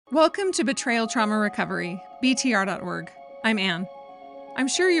Welcome to Betrayal Trauma Recovery, BTR.org. I'm Anne. I'm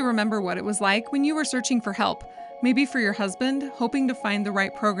sure you remember what it was like when you were searching for help, maybe for your husband, hoping to find the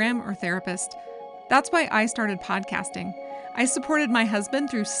right program or therapist. That's why I started podcasting. I supported my husband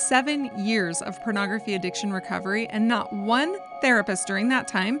through 7 years of pornography addiction recovery, and not one therapist during that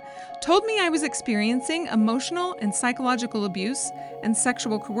time told me I was experiencing emotional and psychological abuse and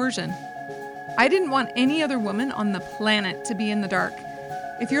sexual coercion. I didn't want any other woman on the planet to be in the dark.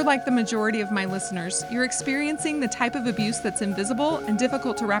 If you're like the majority of my listeners, you're experiencing the type of abuse that's invisible and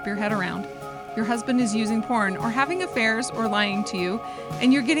difficult to wrap your head around. Your husband is using porn or having affairs or lying to you,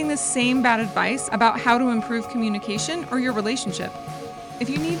 and you're getting the same bad advice about how to improve communication or your relationship. If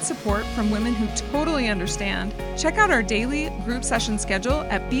you need support from women who totally understand, check out our daily group session schedule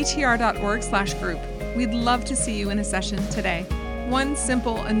at btr.org/group. We'd love to see you in a session today. One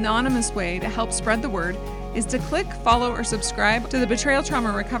simple, anonymous way to help spread the word is to click, follow, or subscribe to the Betrayal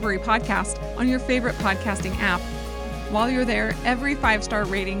Trauma Recovery podcast on your favorite podcasting app. While you're there, every 5-star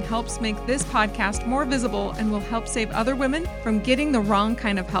rating helps make this podcast more visible and will help save other women from getting the wrong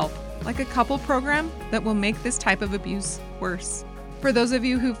kind of help, like a couple program that will make this type of abuse worse. For those of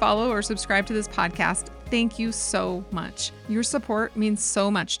you who follow or subscribe to this podcast, thank you so much. Your support means so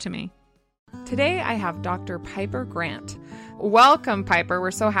much to me. Today, I have Dr. Piper Grant. Welcome, Piper.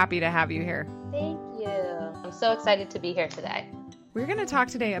 We're so happy to have you here. Thank you. I'm so excited to be here today. We're going to talk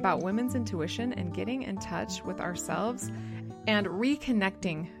today about women's intuition and getting in touch with ourselves and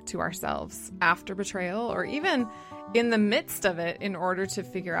reconnecting to ourselves after betrayal or even in the midst of it in order to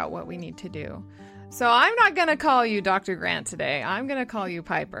figure out what we need to do. So I'm not going to call you Dr. Grant today. I'm going to call you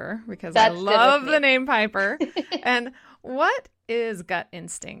Piper because I love the name Piper. And what is gut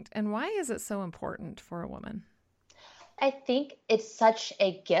instinct and why is it so important for a woman? I think it's such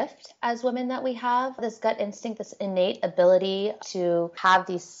a gift as women that we have this gut instinct, this innate ability to have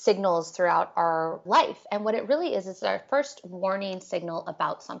these signals throughout our life. And what it really is our first warning signal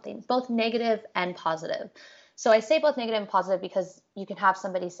about something, both negative and positive. So I say both negative and positive because you can have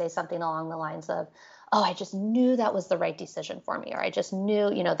somebody say something along the lines of, oh, I just knew that was the right decision for me, or I just knew,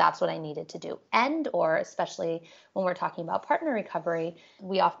 that's what I needed to do. And, or especially when we're talking about partner recovery,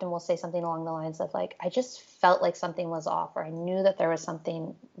 we often will say something along the lines of like, I just felt like something was off, or I knew that there was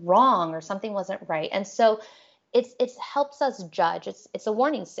something wrong or something wasn't right. And so it helps us judge. It's a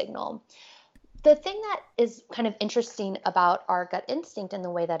warning signal. The thing that is kind of interesting about our gut instinct and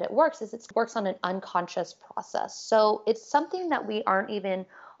the way that it works is it works on an unconscious process. So it's something that we aren't even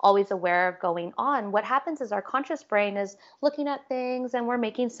always aware of going on. What happens is our conscious brain is looking at things and we're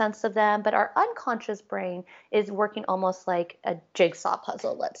making sense of them, but our unconscious brain is working almost like a jigsaw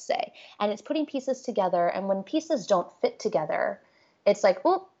puzzle, let's say, and it's putting pieces together. And when pieces don't fit together, it's like,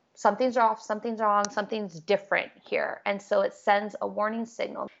 oh, something's off, something's wrong, something's different here. And so it sends a warning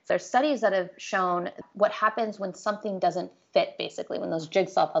signal. There's studies that have shown what happens when something doesn't fit, basically, when those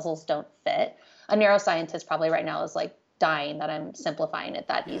jigsaw puzzles don't fit. A neuroscientist probably right now is like dying that I'm simplifying it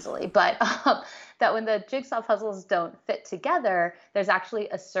that easily, but that when the jigsaw puzzles don't fit together, there's actually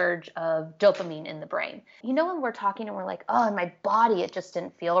a surge of dopamine in the brain. When we're talking and we're like, oh, in my body, it just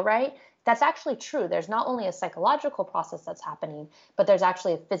didn't feel right. That's actually true. There's not only a psychological process that's happening, but there's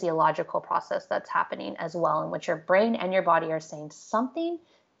actually a physiological process that's happening as well, in which your brain and your body are saying something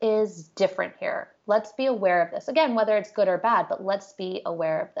is different here. Let's be aware of this. Again, whether it's good or bad, but let's be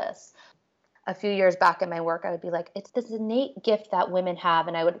aware of this. A few years back in my work, I would be like, it's this innate gift that women have.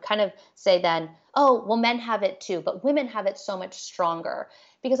 And I would kind of say then, oh, well, men have it too, but women have it so much stronger.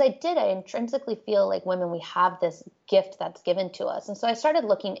 Because I intrinsically feel like women, we have this gift that's given to us. And so I started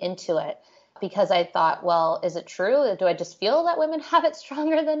looking into it because I thought, well, is it true? Do I just feel that women have it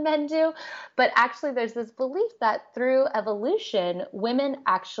stronger than men do? But actually, there's this belief that through evolution, women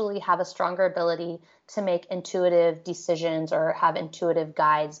actually have a stronger ability to make intuitive decisions or have intuitive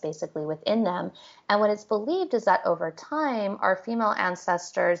guides basically within them. And what it's believed is that over time, our female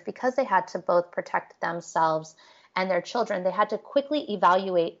ancestors, because they had to both protect themselves and their children, they had to quickly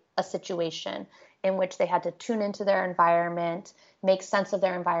evaluate a situation in which they had to tune into their environment, make sense of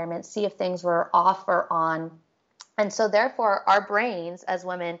their environment, see if things were off or on. And so therefore, our brains as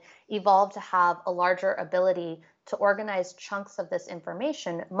women evolved to have a larger ability to organize chunks of this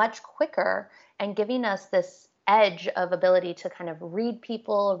information much quicker and giving us this edge of ability to kind of read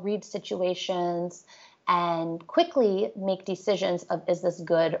people, read situations, and quickly make decisions of, is this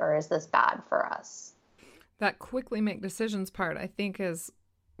good or is this bad for us? That quickly make decisions part, I think, is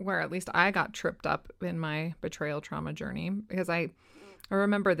where at least I got tripped up in my betrayal trauma journey, because I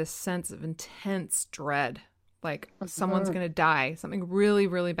remember this sense of intense dread, like someone's going to die, something really,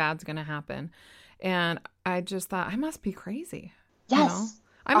 really bad's going to happen. And I just thought, I must be crazy. Yes.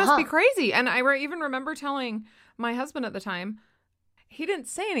 I must be crazy. And I even remember telling my husband at the time, he didn't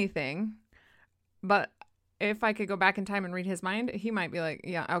say anything, but if I could go back in time and read his mind, he might be like,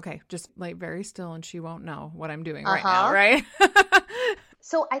 yeah, okay, just lay very still and she won't know what I'm doing right now, right?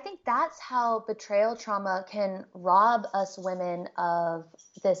 So I think that's how betrayal trauma can rob us women of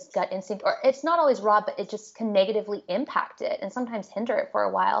this gut instinct, or it's not always rob, but it just can negatively impact it and sometimes hinder it for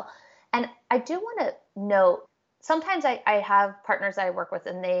a while. And I do want to note, sometimes I have partners I work with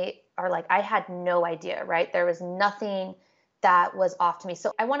and they are like, I had no idea, right? There was nothing that was off to me.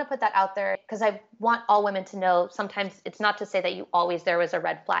 So I want to put that out there because I want all women to know sometimes it's not to say that you always, there was a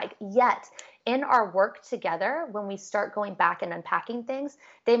red flag. Yet in our work together, when we start going back and unpacking things,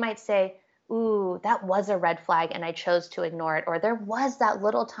 they might say, ooh, that was a red flag and I chose to ignore it. Or there was that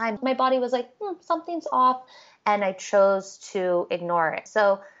little time my body was like, something's off, and I chose to ignore it.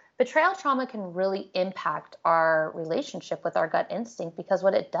 So betrayal trauma can really impact our relationship with our gut instinct, because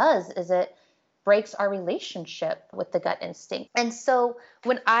what it does is it breaks our relationship with the gut instinct. And so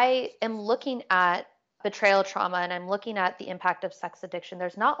when I am looking at betrayal trauma and I'm looking at the impact of sex addiction,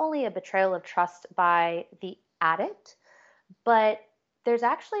 there's not only a betrayal of trust by the addict, but there's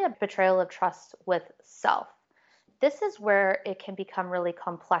actually a betrayal of trust with self. This is where it can become really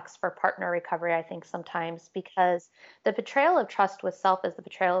complex for partner recovery, I think, sometimes, because the betrayal of trust with self is the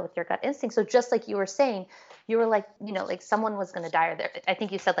betrayal with your gut instinct. So just like you were saying, you were like, like someone was going to die, or there, I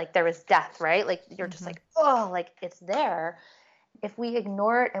think you said like there was death, right? Like you're just like, oh, like it's there. If we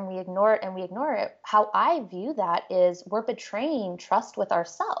ignore it and we ignore it and we ignore it, how I view that is we're betraying trust with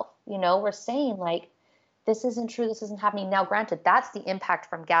ourselves. We're saying like, this isn't true. This isn't happening. Now, granted, that's the impact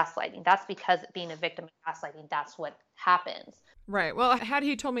from gaslighting. That's because being a victim of gaslighting, that's what happens. Right. Well, had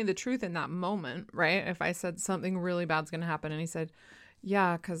he told me the truth in that moment, right? If I said something really bad's going to happen and he said,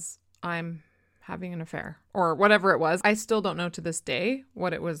 yeah, because I'm having an affair or whatever it was, I still don't know to this day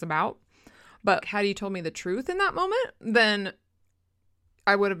what it was about. But had he told me the truth in that moment, then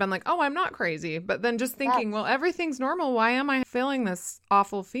I would have been like, oh, I'm not crazy. But then just thinking, well, everything's normal. Why am I feeling this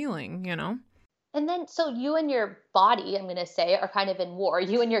awful feeling, And then, so you and your body, I'm going to say, are kind of in war.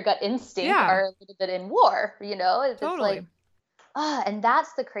 You and your gut instinct are a little bit in war, It's totally. Like, and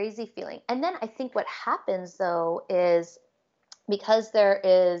that's the crazy feeling. And then I think what happens, though, is because there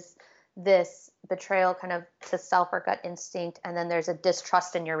is this betrayal kind of to self or gut instinct, and then there's a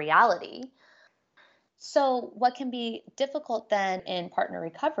distrust in your reality. So what can be difficult then in partner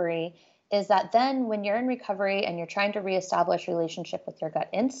recovery is that then when you're in recovery and you're trying to reestablish relationship with your gut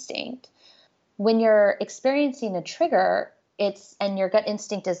instinct, when you're experiencing a trigger, and your gut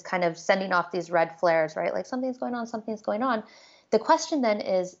instinct is kind of sending off these red flares, right? Like something's going on, something's going on. The question then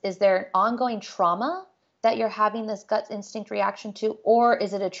is there an ongoing trauma that you're having this gut instinct reaction to, or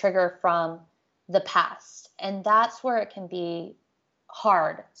is it a trigger from the past? And that's where it can be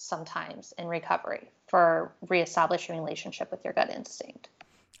hard sometimes in recovery for reestablishing relationship with your gut instinct.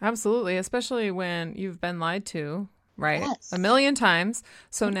 Absolutely. Especially when you've been lied to. Right. Yes. A million times.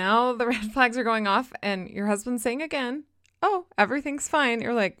 So now the red flags are going off and your husband's saying again, oh, everything's fine.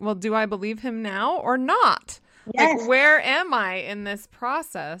 You're like, well, do I believe him now or not? Yes. Like, where am I in this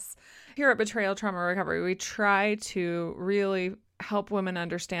process? Here at Betrayal Trauma Recovery, we try to really help women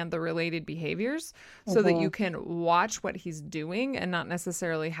understand the related behaviors so that you can watch what he's doing and not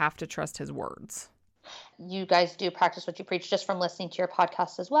necessarily have to trust his words. You guys do practice what you preach just from listening to your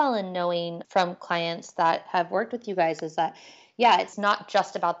podcast as well, and knowing from clients that have worked with you guys is that, yeah, it's not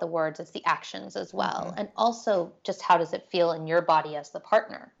just about the words, it's the actions as well. And also just how does it feel in your body as the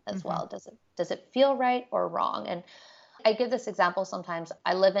partner as well? Does it feel right or wrong? And I give this example sometimes.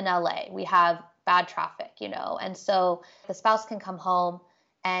 I live in LA. We have bad traffic, and so the spouse can come home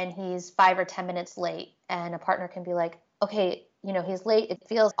and he's 5 or 10 minutes late, and a partner can be like, okay, he's late. It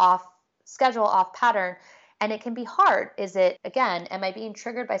feels off schedule, off pattern. And it can be hard. Is it, again, am I being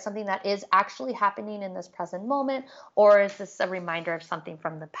triggered by something that is actually happening in this present moment? Or is this a reminder of something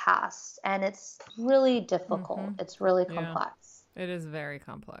from the past? And it's really difficult. It's really complex. It is very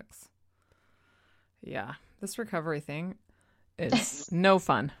complex. Yeah. This recovery thing is no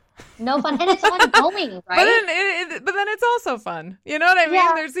fun. No fun. And it's ongoing, right? But then it's also fun. You know what I mean?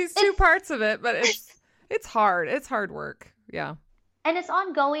 Yeah, there's these two parts of it, but it's hard. It's hard work. Yeah. And it's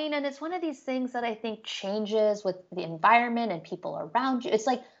ongoing, and it's one of these things that I think changes with the environment and people around you. It's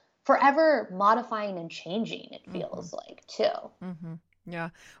like forever modifying and changing, it feels like, too. Yeah.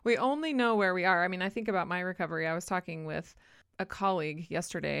 We only know where we are. I mean, I think about my recovery. I was talking with a colleague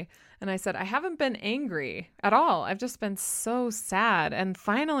yesterday, and I said, I haven't been angry at all. I've just been so sad. And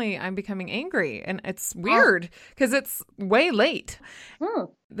finally, I'm becoming angry. And it's weird because it's way late.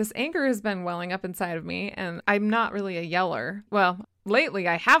 This anger has been welling up inside of me, and I'm not really a yeller. Well, lately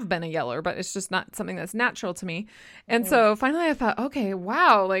I have been a yeller, but it's just not something that's natural to me. And so finally I thought, okay,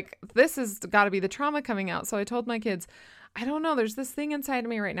 wow, like this has got to be the trauma coming out. So I told my kids, I don't know, there's this thing inside of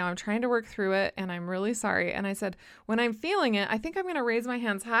me right now. I'm trying to work through it and I'm really sorry. And I said, when I'm feeling it, I think I'm going to raise my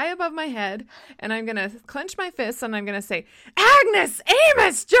hands high above my head and I'm going to clench my fists and I'm going to say, Agnes,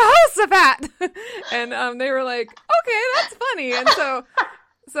 Amos, Jehoshaphat. And they were like, okay, that's funny. And so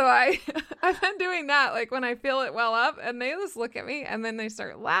I've been doing that, like when I feel it well up and they just look at me and then they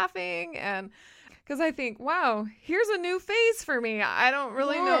start laughing. And because I think, wow, here's a new phase for me. I don't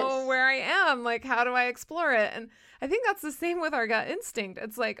really know where I am. Like, how do I explore it? And I think that's the same with our gut instinct.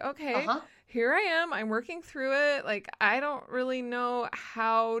 It's like, okay, here I am. I'm working through it. Like, I don't really know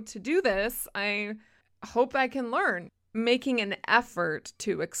how to do this. I hope I can learn. Making an effort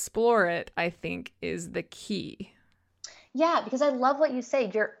to explore it, I think, is the key. Yeah, because I love what you say.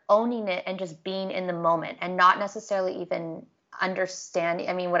 You're owning it and just being in the moment and not necessarily even understanding.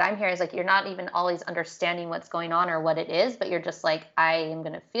 I mean, what I'm hearing is like, you're not even always understanding what's going on or what it is, but you're just like, I am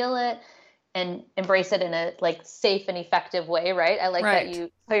going to feel it and embrace it in a like safe and effective way, right? I like that you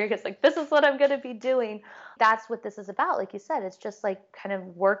tell your kids like, this is what I'm going to be doing. That's what this is about. Like you said, it's just like kind of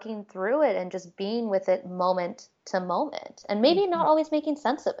working through it and just being with it moment to moment and maybe not always making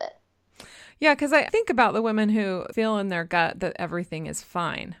sense of it. Yeah, because I think about the women who feel in their gut that everything is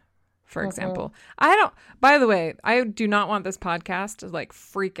fine, for example. By the way, I do not want this podcast to like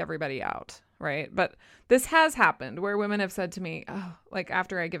freak everybody out, right? But this has happened where women have said to me, oh, like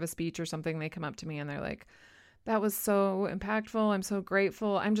after I give a speech or something, they come up to me and they're like, that was so impactful. I'm so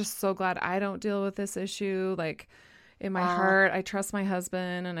grateful. I'm just so glad I don't deal with this issue. Like in my heart, I trust my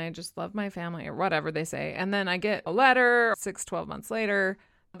husband and I just love my family or whatever they say. And then I get a letter 12 months later.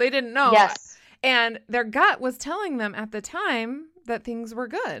 They didn't know. Yes. And their gut was telling them at the time that things were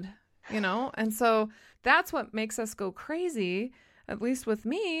good, you know? And so that's what makes us go crazy, at least with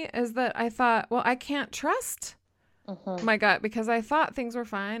me, is that I thought, well, I can't trust my gut because I thought things were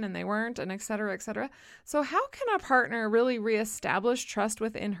fine and they weren't, and et cetera, et cetera. So how can a partner really reestablish trust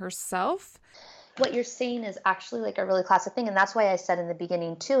within herself? What you're saying is actually like a really classic thing. And that's why I said in the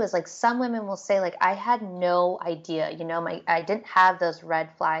beginning too, is like some women will say like, I had no idea, you know, I didn't have those red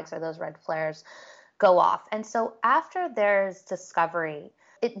flags or those red flares go off. And so after there's discovery,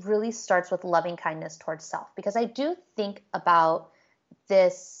 it really starts with loving kindness towards self, because I do think about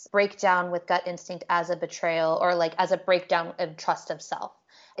this breakdown with gut instinct as a betrayal or like as a breakdown of trust of self.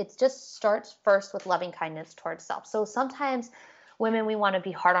 It just starts first with loving kindness towards self. So sometimes women, we want to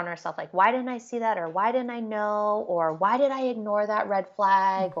be hard on ourselves. Like, why didn't I see that? Or why didn't I know? Or why did I ignore that red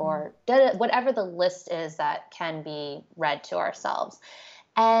flag? Or whatever the list is that can be read to ourselves.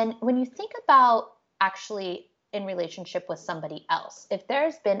 And when you think about actually in relationship with somebody else, if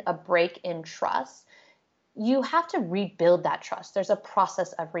there's been a break in trust, you have to rebuild that trust. There's a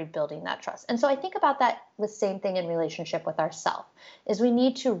process of rebuilding that trust. And so I think about that the same thing in relationship with ourselves, is we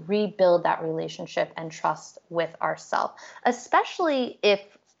need to rebuild that relationship and trust with ourselves, especially if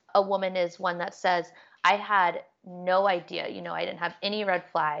a woman is one that says, I had no idea, you know, I didn't have any red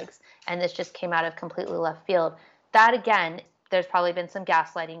flags and this just came out of completely left field. That again, there's probably been some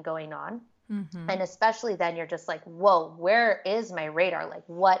gaslighting going on. And especially then you're just like, whoa, where is my radar? Like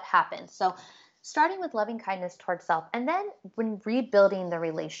what happened? So starting with loving kindness towards self, and then when rebuilding the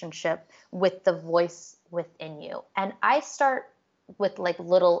relationship with the voice within you. And I start with like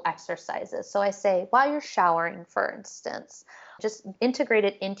little exercises. So I say, while you're showering, for instance, just integrate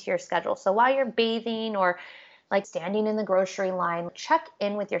it into your schedule. So while you're bathing or like standing in the grocery line, check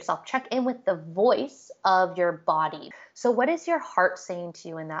in with yourself, check in with the voice of your body. So what is your heart saying to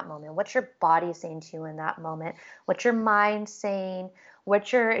you in that moment? What's your body saying to you in that moment? What's your mind saying?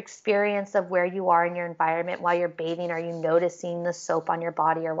 What's your experience of where you are in your environment while you're bathing? Are you noticing the soap on your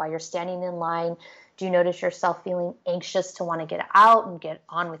body? Or while you're standing in line, do you notice yourself feeling anxious to want to get out and get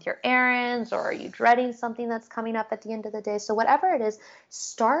on with your errands? Or are you dreading something that's coming up at the end of the day? So whatever it is,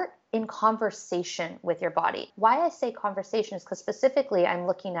 start in conversation with your body. Why I say conversation is because specifically I'm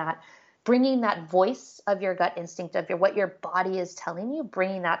looking at bringing that voice of your gut instinct, of what your body is telling you,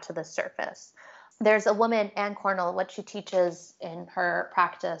 bringing that to the surface. There's a woman, Ann Cornell, what she teaches in her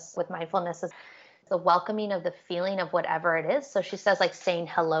practice with mindfulness is the welcoming of the feeling of whatever it is. So she says like saying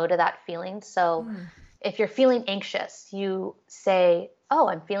hello to that feeling. So if you're feeling anxious, you say, oh,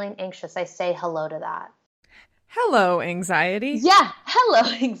 I'm feeling anxious. I say hello to that. Hello, anxiety. Yeah,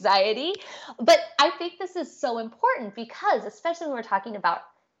 hello, anxiety. But I think this is so important because especially when we're talking about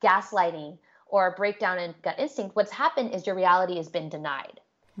gaslighting or a breakdown in gut instinct, what's happened is your reality has been denied.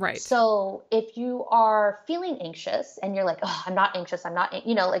 Right. So if you are feeling anxious and you're like, oh, I'm not anxious, I'm not,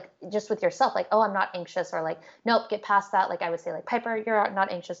 like just with yourself, like, oh, I'm not anxious, or like, nope, get past that. Like I would say, like, Piper, you're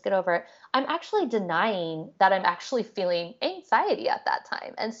not anxious, get over it. I'm actually denying that I'm actually feeling anxiety at that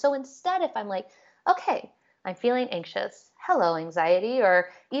time. And so instead, if I'm like, okay, I'm feeling anxious, hello, anxiety, or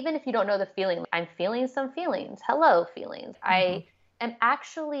even if you don't know the feeling, I'm feeling some feelings, hello, feelings. Mm-hmm. I am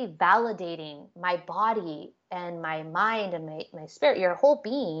actually validating my body and my mind and my spirit, your whole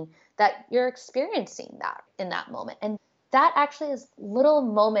being, that you're experiencing that in that moment. And that actually is little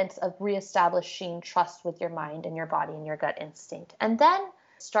moments of reestablishing trust with your mind and your body and your gut instinct. And then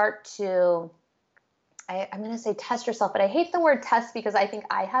start to, I'm going to say test yourself, but I hate the word test because I think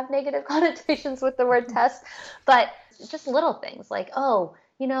I have negative connotations with the word test. But just little things like, oh,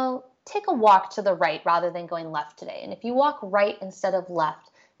 take a walk to the right rather than going left today. And if you walk right instead of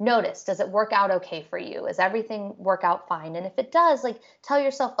left, notice, does it work out okay for you? Is everything work out fine? And if it does, like, tell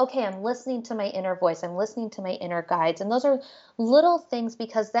yourself, okay, I'm listening to my inner voice. I'm listening to my inner guides. And those are little things,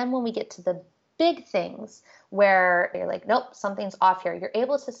 because then when we get to the big things where you're like, nope, something's off here, you're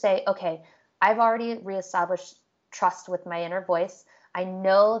able to say, okay, I've already reestablished trust with my inner voice. I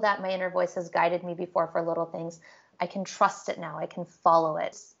know that my inner voice has guided me before for little things. I can trust it now. I can follow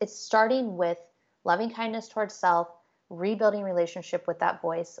it. It's starting with loving kindness towards self, rebuilding relationship with that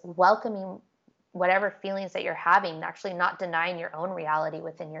voice, welcoming whatever feelings that you're having, actually not denying your own reality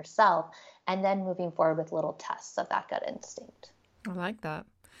within yourself, and then moving forward with little tests of that gut instinct. I like that.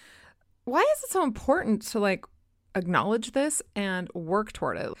 Why is it so important to acknowledge this and work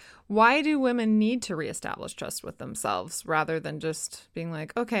toward it? Why do women need to reestablish trust with themselves rather than just being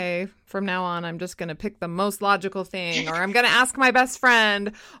like, okay, from now on, I'm just going to pick the most logical thing, or I'm going to ask my best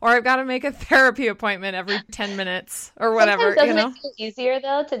friend, or I've got to make a therapy appointment every 10 minutes or whatever, Sometimes doesn't it feel easier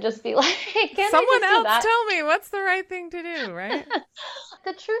though to just be like, can someone I just do else that? tell me what's the right thing to do, right?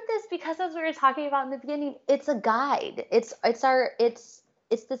 The truth is, because as we were talking about in the beginning, it's a guide. It's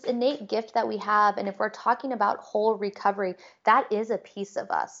this innate gift that we have. And if we're talking about whole recovery, that is a piece of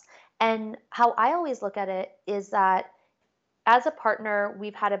us. And how I always look at it is that as a partner,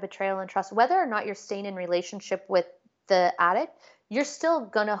 we've had a betrayal and trust, whether or not you're staying in relationship with the addict, you're still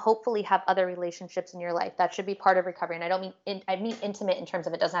going to hopefully have other relationships in your life. That should be part of recovery. And I don't mean, I mean intimate in terms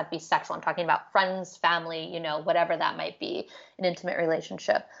of, it doesn't have to be sexual. I'm talking about friends, family, whatever that might be, an intimate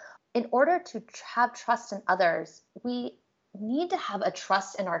relationship. In order to have trust in others, we need to have a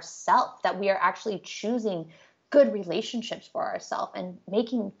trust in ourselves, that we are actually choosing good relationships for ourselves and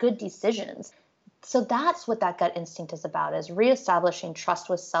making good decisions. So that's what that gut instinct is about, is reestablishing trust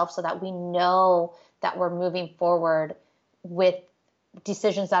with self so that we know that we're moving forward with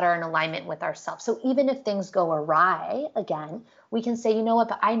decisions that are in alignment with ourselves. So even if things go awry again, we can say, you know what,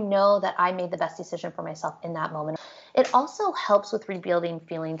 but I know that I made the best decision for myself in that moment. It also helps with rebuilding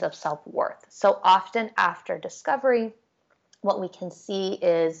feelings of self-worth. So often after discovery, what we can see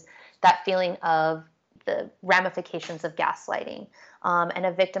is that feeling of the ramifications of gaslighting. And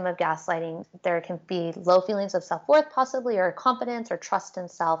a victim of gaslighting, there can be low feelings of self-worth possibly, or confidence or trust in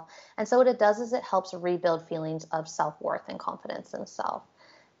self. And so what it does is it helps rebuild feelings of self-worth and confidence in self.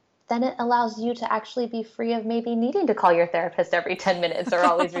 Then it allows you to actually be free of maybe needing to call your therapist every 10 minutes or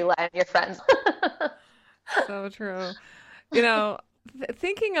always rely on your friends. So true.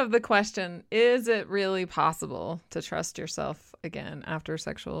 Thinking of the question, is it really possible to trust yourself again after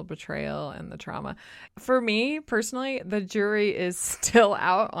sexual betrayal and the trauma? For me personally, the jury is still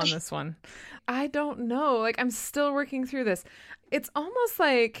out on this one. I don't know. I'm still working through this. It's almost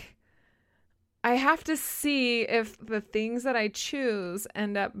like I have to see if the things that I choose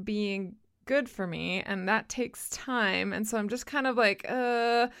end up being good for me, and that takes time. And so I'm just kind of like,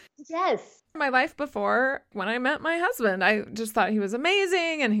 Yes. My life before, when I met my husband, I just thought he was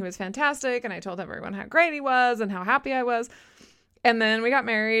amazing and he was fantastic. And I told everyone how great he was and how happy I was. And then we got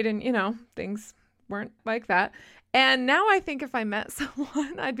married and, things weren't like that. And now I think if I met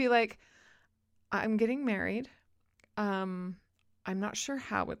someone, I'd be like, I'm getting married. I'm not sure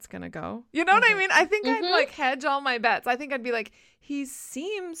how it's going to go. You know what I mean? I think I'd hedge all my bets. I think I'd be like, he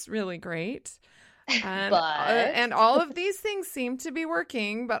seems really great. And and all of these things seem to be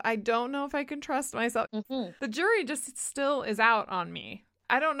working, but I don't know if I can trust myself. The jury just still is out on me.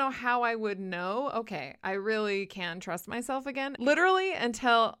 I don't know how I would know, okay, I really can trust myself again. Literally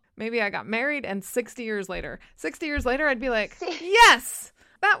until maybe I got married, and 60 years later, I'd be like, yes,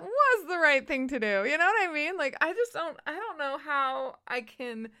 that was the right thing to do. You know what I mean? I don't know how I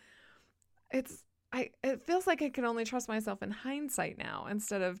can, it feels like I can only trust myself in hindsight now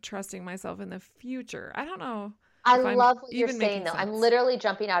instead of trusting myself in the future. I don't know. I love what you're saying, though. I'm literally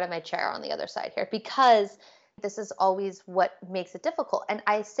jumping out of my chair on the other side here, because This is always what makes it difficult. And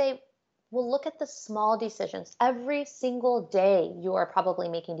I say, well, look at the small decisions. Every single day, you are probably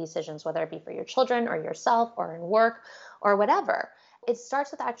making decisions, whether it be for your children or yourself or in work or whatever. It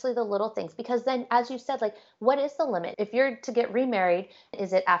starts with actually the little things, because then, as you said, like, what is the limit? If you're to get remarried,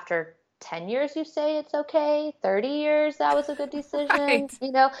 is it after 10 years you say it's okay? 30 years, that was a good decision? Right.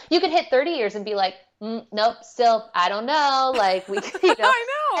 You know, you could hit 30 years and be like, nope, still, I don't know. Like, I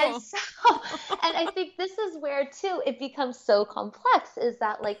know. And so, and I think this is where too, it becomes so complex, is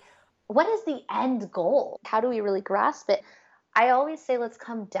that like, what is the end goal? How do we really grasp it? I always say, let's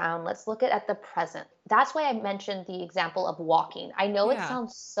come down. Let's look at the present. That's why I mentioned the example of walking. I know it Yeah.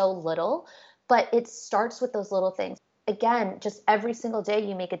 sounds so little, but it starts with those little things. Again, just every single day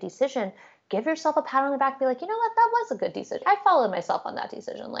you make a decision, give yourself a pat on the back, be like, you know what, that was a good decision. I followed myself on that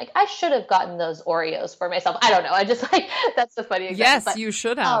decision. Like, I should have gotten those Oreos for myself. I don't know. I just like, that's the funny example. Yes, But, you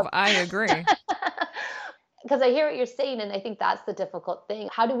should have. I agree. because I hear what you're saying, and I think that's the difficult thing.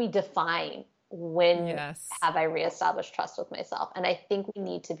 How do we define when Yes. have I reestablished trust with myself? And I think we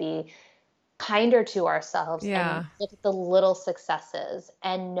need to be kinder to ourselves and look at the little successes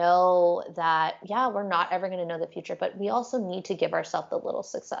and know that, yeah, we're not ever going to know the future, but we also need to give ourselves the little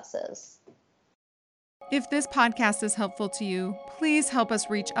successes. If this podcast is helpful to you, please help us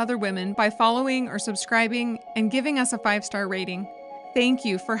reach other women by following or subscribing and giving us a 5-star rating. Thank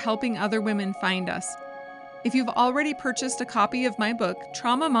you for helping other women find us. If you've already purchased a copy of my book,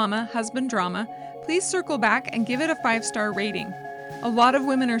 Trauma Mama Husband Drama, please circle back and give it a 5-star rating. A lot of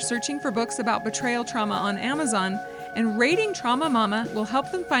women are searching for books about betrayal trauma on Amazon, and rating Trauma Mama will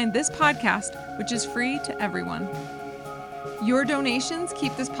help them find this podcast, which is free to everyone. Your donations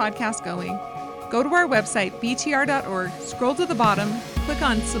keep this podcast going. Go to our website, btr.org, scroll to the bottom, click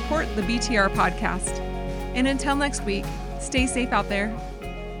on Support the BTR Podcast. And until next week, stay safe out there.